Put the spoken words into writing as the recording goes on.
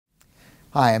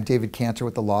Hi, I'm David Cantor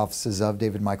with the Law Offices of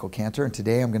David Michael Cantor, and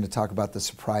today I'm going to talk about the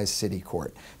Surprise City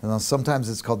Court. Now, sometimes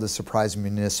it's called the Surprise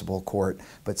Municipal Court,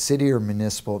 but city or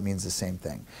municipal, it means the same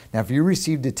thing. Now, if you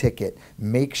received a ticket,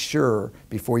 make sure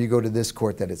before you go to this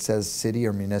court that it says city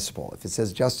or municipal. If it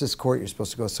says Justice Court, you're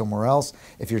supposed to go somewhere else.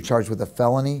 If you're charged with a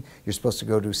felony, you're supposed to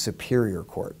go to Superior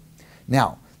Court.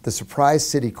 Now, the Surprise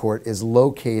City Court is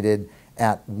located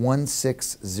at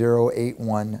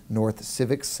 16081 North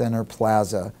Civic Center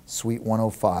Plaza, Suite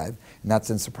 105, and that's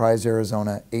in Surprise,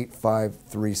 Arizona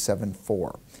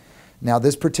 85374. Now,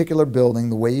 this particular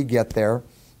building, the way you get there,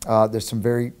 there's some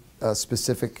very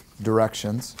specific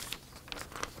directions.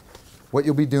 What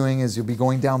you'll be doing is you'll be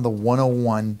going down the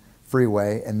 101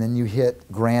 freeway, and then you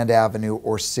hit Grand Avenue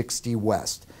or 60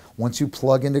 West. Once you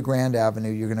plug into Grand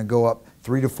Avenue, you're going to go up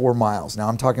 3 to 4 miles. Now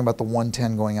I'm talking about the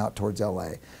 110 going out towards LA.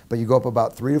 But you go up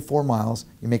about 3 to 4 miles,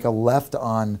 you make a left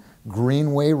on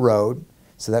Greenway Road,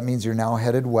 so that means you're now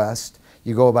headed west.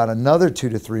 You go about another 2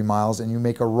 to 3 miles and you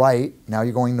make a right, now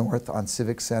you're going north on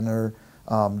Civic Center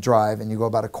Drive, and you go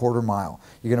about a quarter mile.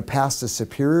 You're going to pass the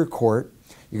Superior Court,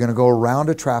 you're going to go around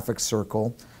a traffic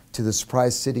circle to the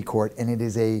Surprise City Court, and it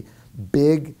is a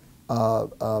big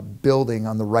building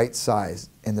on the right side,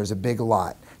 and there's a big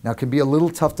lot. Now, it can be a little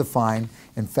tough to find.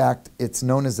 In fact, it's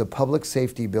known as the Public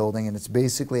Safety Building, and it's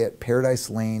basically at Paradise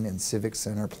Lane and Civic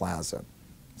Center Plaza.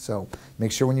 So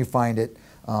make sure when you find it,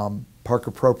 park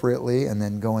appropriately and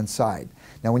then go inside.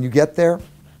 Now, when you get there,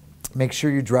 make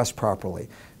sure you dress properly.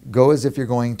 Go as if you're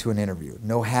going to an interview.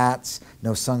 No hats,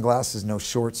 no sunglasses, no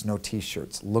shorts, no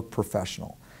t-shirts. Look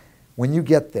professional. When you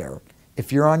get there,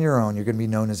 if you're on your own, you're going to be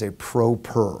known as a pro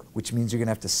per, which means you're going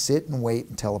to have to sit and wait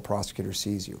until a prosecutor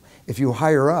sees you. If you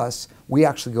hire us, we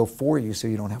actually go for you so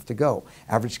you don't have to go.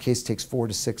 Average case takes 4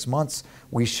 to 6 months.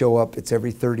 We show up, it's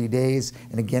every 30 days,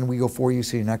 and again, we go for you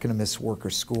so you're not going to miss work or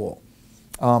school.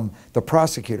 The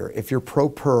prosecutor, if you're pro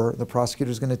per, the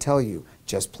prosecutor is going to tell you,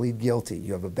 just plead guilty,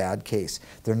 you have a bad case.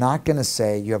 They're not going to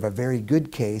say, you have a very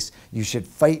good case, you should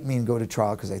fight me and go to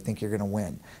trial because I think you're going to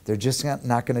win. They're just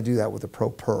not going to do that with a pro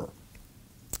per.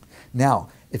 Now,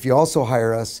 if you also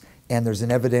hire us and there's an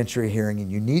evidentiary hearing and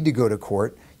you need to go to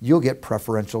court, you'll get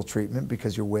preferential treatment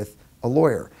because you're with a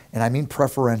lawyer. And I mean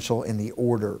preferential in the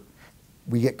order.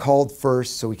 We get called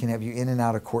first so we can have you in and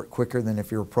out of court quicker than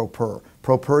if you're a pro per.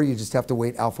 Pro per, you just have to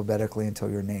wait alphabetically until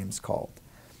your name's called.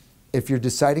 If you're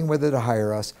deciding whether to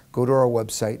hire us, go to our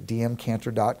website,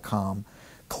 dmcantor.com.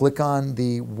 Click on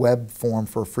the web form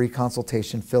for a free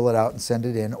consultation, fill it out and send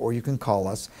it in, or you can call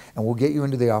us and we'll get you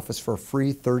into the office for a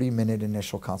free 30-minute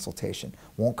initial consultation.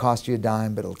 Won't cost you a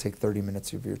dime, but it'll take 30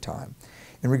 minutes of your time.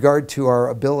 In regard to our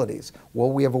abilities, well,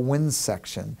 we have a wins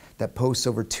section that posts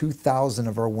over 2,000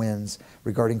 of our wins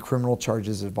regarding criminal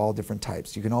charges of all different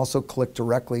types. You can also click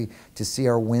directly to see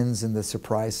our wins in the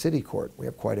Surprise City Court. We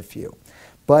have quite a few.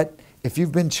 But if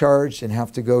you've been charged and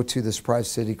have to go to the Surprise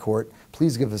City Court,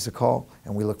 please give us a call,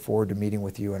 and we look forward to meeting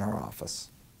with you in our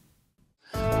office.